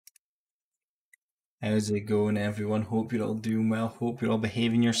How's it going, everyone? Hope you're all doing well. Hope you're all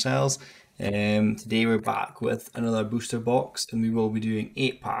behaving yourselves. Today we're back with another booster box, and we will be doing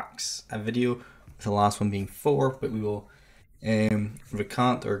 8 packs. A video with the last one being 4, but we will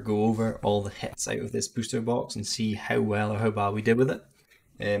recant or go over all the hits out of this booster box and see how well or how bad we did with it.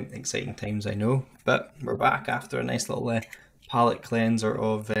 Exciting times, I know, but we're back after a nice little palette cleanser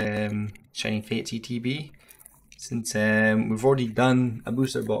of Shiny Fate TTB. Since we've already done a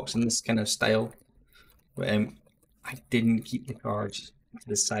booster box in this kind of style. But I didn't keep the cards to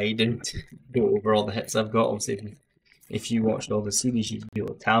the side and go over all the hits I've got. Obviously, if you watched all the series, you'd be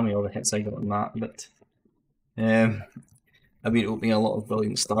able to tell me all the hits I got on that. But I've been opening a lot of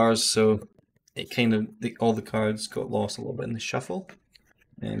Brilliant Stars, so it kind of all the cards got lost a little bit in the shuffle.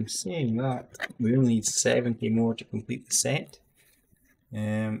 Saying that, we only need 70 more to complete the set.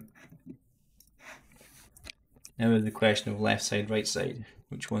 Now the question of left side, right side.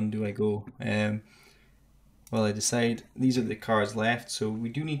 Which one do I go? Well, I decide these are the cards left, so we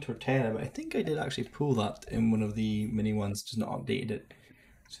do need Torterra, but I think I did actually pull that in one of the mini ones, just not updated it.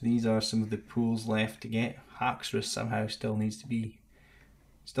 So these are some of the pulls left to get. Haxorus somehow still needs to be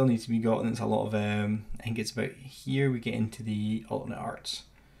gotten. It's a lot of I think it's about here we get into the alternate arts.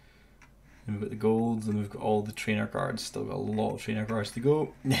 And we've got the golds, and we've got all the trainer cards. Still got a lot of trainer cards to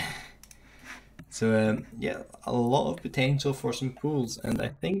go. So yeah, a lot of potential for some pulls, and I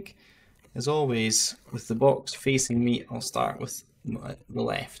think, as always, with the box facing me, I'll start with the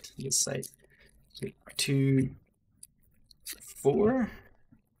left, this side. So 2, 4,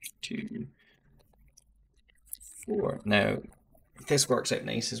 2, 4. Now, this works out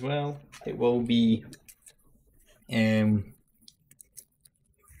nice as well. It will be 2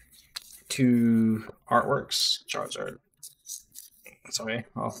 artworks. Charizard. Sorry,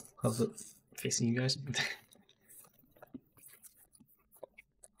 I'll have it facing you guys.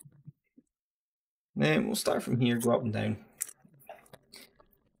 Then we'll start from here, go up and down.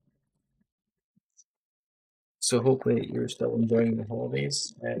 So hopefully you're still enjoying the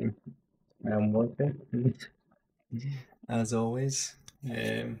holidays. I'm working, as always.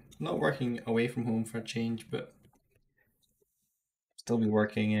 Not working away from home for a change, but still be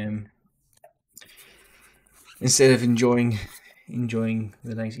working instead of enjoying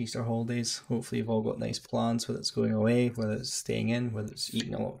the nice Easter holidays. Hopefully you've all got nice plans, whether it's going away, whether it's staying in, whether it's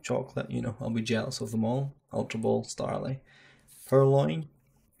eating a lot of chocolate. You know, I'll be jealous of them all. Ultra Ball, Starly, Purloin,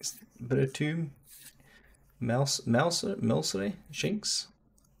 Tomb, Milcery, Shinx,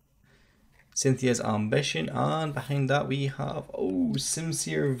 Cynthia's Ambition, and behind that we have,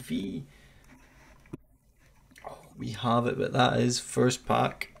 Sincere V. Oh, we have it, but that is first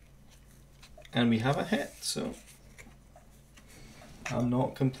pack, and we have a hit, so I'm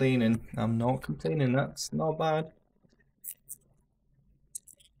not complaining. That's not bad.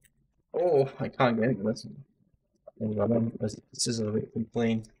 Oh, I can't get into this. This is a way to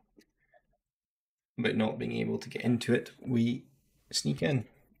complain about not being able to get into it. We sneak in.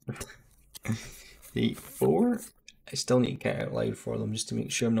 The 4, I still need to get out loud for them just to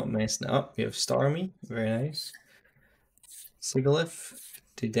make sure I'm not messing it up. We have Starmie, very nice. Sigalith,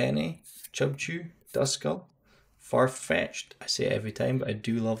 Dedenne, Chubchoo, Duskull, Farfetch'd, I say it every time, but I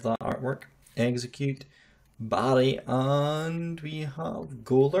do love that artwork. Execute, Barry, and we have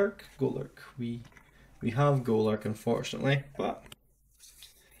Golurk. We have Golurk, unfortunately, but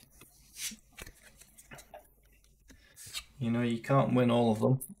you know, you can't win all of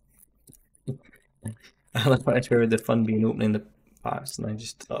them. I heard the fun being opening the packs, and I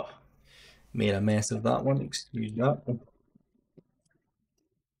just made a mess of that one. Excuse that.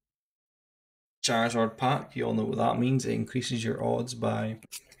 Charizard pack, you all know what that means. It increases your odds by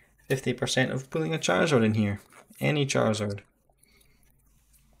 50% of pulling a Charizard in here. Any Charizard.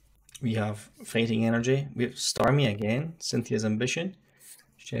 We have Fighting Energy. We have Starmie again. Cynthia's Ambition.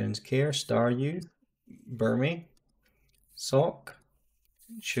 Sharon's Care. Staryu. Burmy. Sock.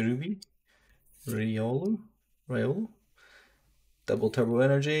 Cherubi. Riolu. Double Turbo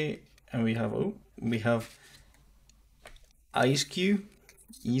Energy. And we have Ice Cube.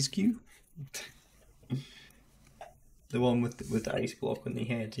 The one with the ice block on the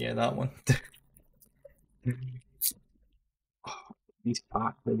head, yeah, that one. These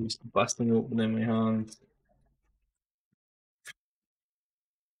packs are just busting open in my hands.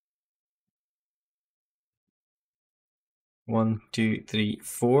 One, two, three,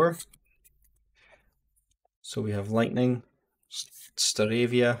 4. So we have Lightning,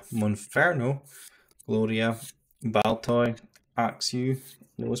 Staravia, Monferno, Gloria, Baltoy, Axew,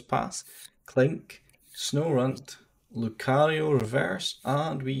 Nosepass, Clink, Snorunt, Lucario Reverse,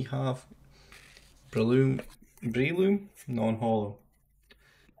 and we have Breloom non-hollow.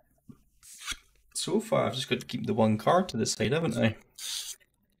 so far I've just got to keep the one card to the side, haven't I?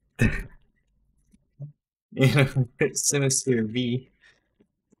 You know, it's Sinister V.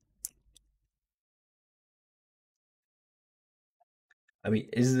 I mean,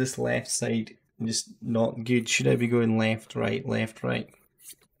 is this left side just not good? Should I be going left, right, left, right?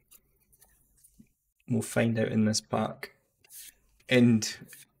 We'll find out in this pack. And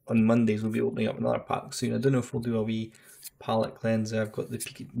on Mondays we'll be opening up another pack soon. I don't know if we'll do a wee palette cleanser. I've got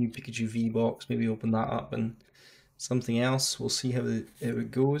the new Pikachu V box. Maybe open that up and something else. We'll see how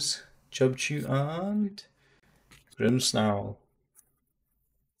it goes. Chubchoo and Grimmsnarl.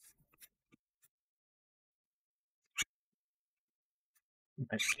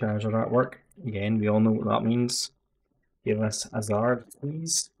 Next Charizard artwork. Again, we all know what that means. Give us a Zard,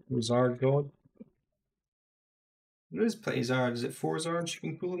 please. Zard God. There is plenty Zard. Is it 4 Zards you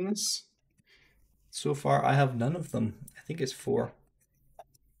can pull in this? So far, I have none of them. I think it's 4.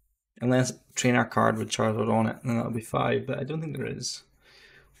 Unless trainer card with Charizard on it, then that'll be 5, but I don't think there is.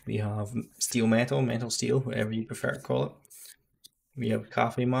 We have Steel Metal, Metal Steel, whatever you prefer to call it. We have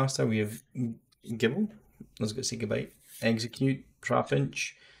Cafe Master, we have Gibble, let's go say goodbye. Execute,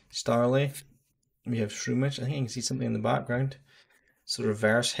 Trapinch, Starly, we have Shroomish, I think I can see something in the background. So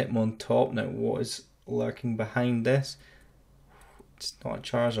reverse Hitmon top, now what is lurking behind this? It's not a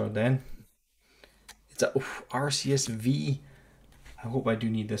Charizard then. It's a Arceus V. I hope I do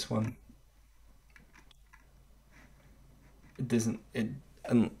need this one. It doesn't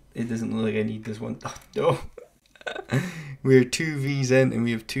look like I need this one. Oh, no. We're 2 V's in and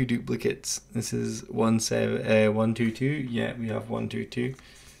we have 2 duplicates. This is 122. Yeah, we have 122.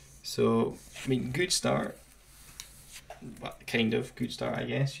 So, I mean, good start. Kind of good start, I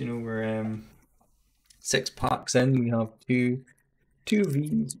guess. You know, we're 6 packs in. We have two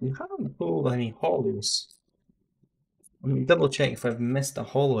V's. We haven't pulled any hollows. Let me double check if I've missed a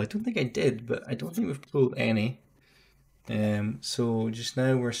hollow. I don't think I did, but I don't think we've pulled any. So just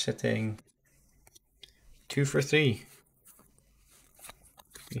now we're sitting 2 for 3.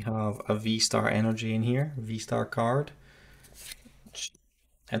 We have a V-Star Energy in here, V-Star card.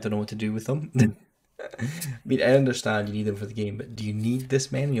 I don't know what to do with them. I mean, I understand you need them for the game, but do you need this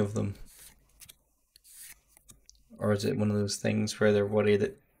many of them? Or is it one of those things where they're worried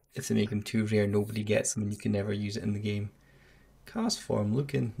that if they make them too rare, nobody gets them and you can never use it in the game? Castform,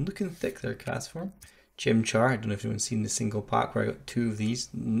 looking thick there, Castform. Chimchar, I don't know if anyone's seen the single pack where I got 2 of these.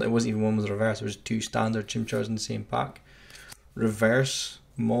 It wasn't even one was reverse, there was 2 standard Chimchars in the same pack. Reverse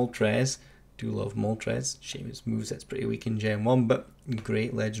Moltres, do love Moltres. Shame its moveset's pretty weak in Gen 1, but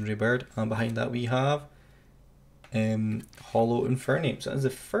great legendary bird. And behind that we have Hollow Infernape. So that's the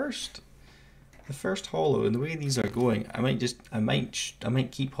first hollow, and the way these are going, I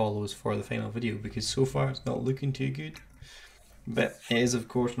might keep hollows for the final video because so far it's not looking too good. But it is of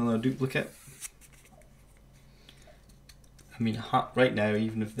course another duplicate. I mean, right now,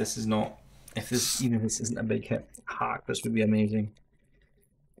 even if this isn't a big hit, hack, this would be amazing.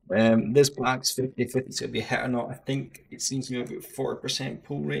 This pack's 50-50, it's going to be a hit or not. I think it seems to be about 40%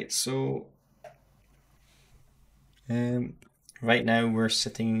 pull rate, so right now we're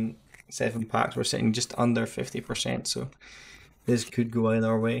sitting 7 packs, we're sitting just under 50%, so this could go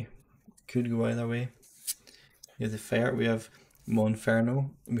either way. We have the Fair, we have Monferno,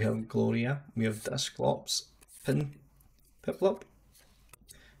 we have Gloria, we have Dusclops, Piplup,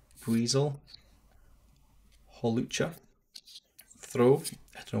 Weasel, Holucha, Throw.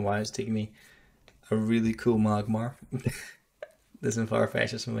 I don't know why it's taking me a really cool Magmar. This and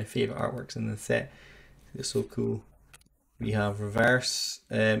Farfetch is some of my favourite artworks in the set. It's so cool. We have Reverse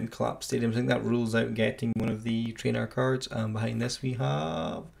Collapse Stadium. I think that rules out getting one of the trainer cards. And behind this we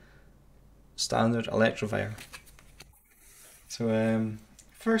have Standard Electivire. So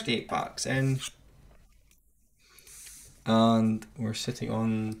first 8 packs in. And we're sitting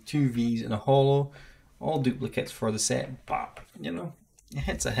on 2 V's and a hollow, all duplicates for the set, but you know, a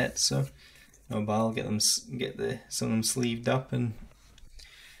hit's a hit, so I'll get some of them sleeved up and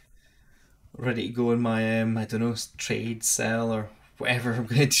ready to go in my I don't know, trade, sell, or whatever I'm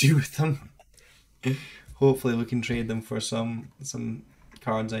going to do with them. Hopefully we can trade them for some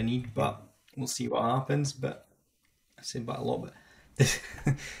cards I need, but we'll see what happens. But I say but a lot, but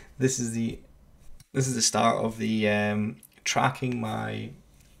this is the start of the tracking my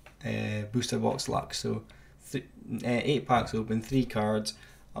booster box luck. So 8 packs open, 3 cards.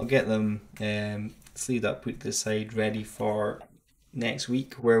 I'll get them sleeved up, put to the side, ready for next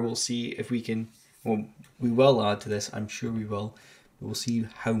week, where we'll see if we can. Well, we will add to this. I'm sure we will. We'll see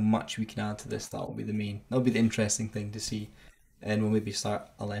how much we can add to this. That'll be the interesting thing to see. And we'll maybe start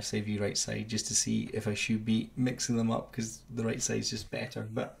a left side view, right side, just to see if I should be mixing them up because the right side is just better.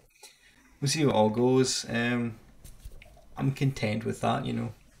 But we'll see how it all goes. I'm content with that, you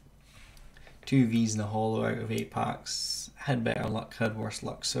know. 2 Vs in a holo out of 8 packs. Had better luck, had worse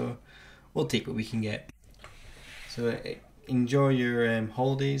luck, so we'll take what we can get. So enjoy your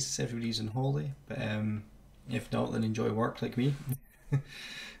holidays. Everybody's on holiday, but if not, then enjoy work like me.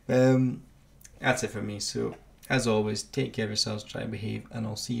 That's it for me. So as always, take care of yourselves, try to behave, and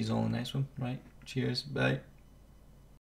I'll see you all in the next one. Right? Cheers. Bye.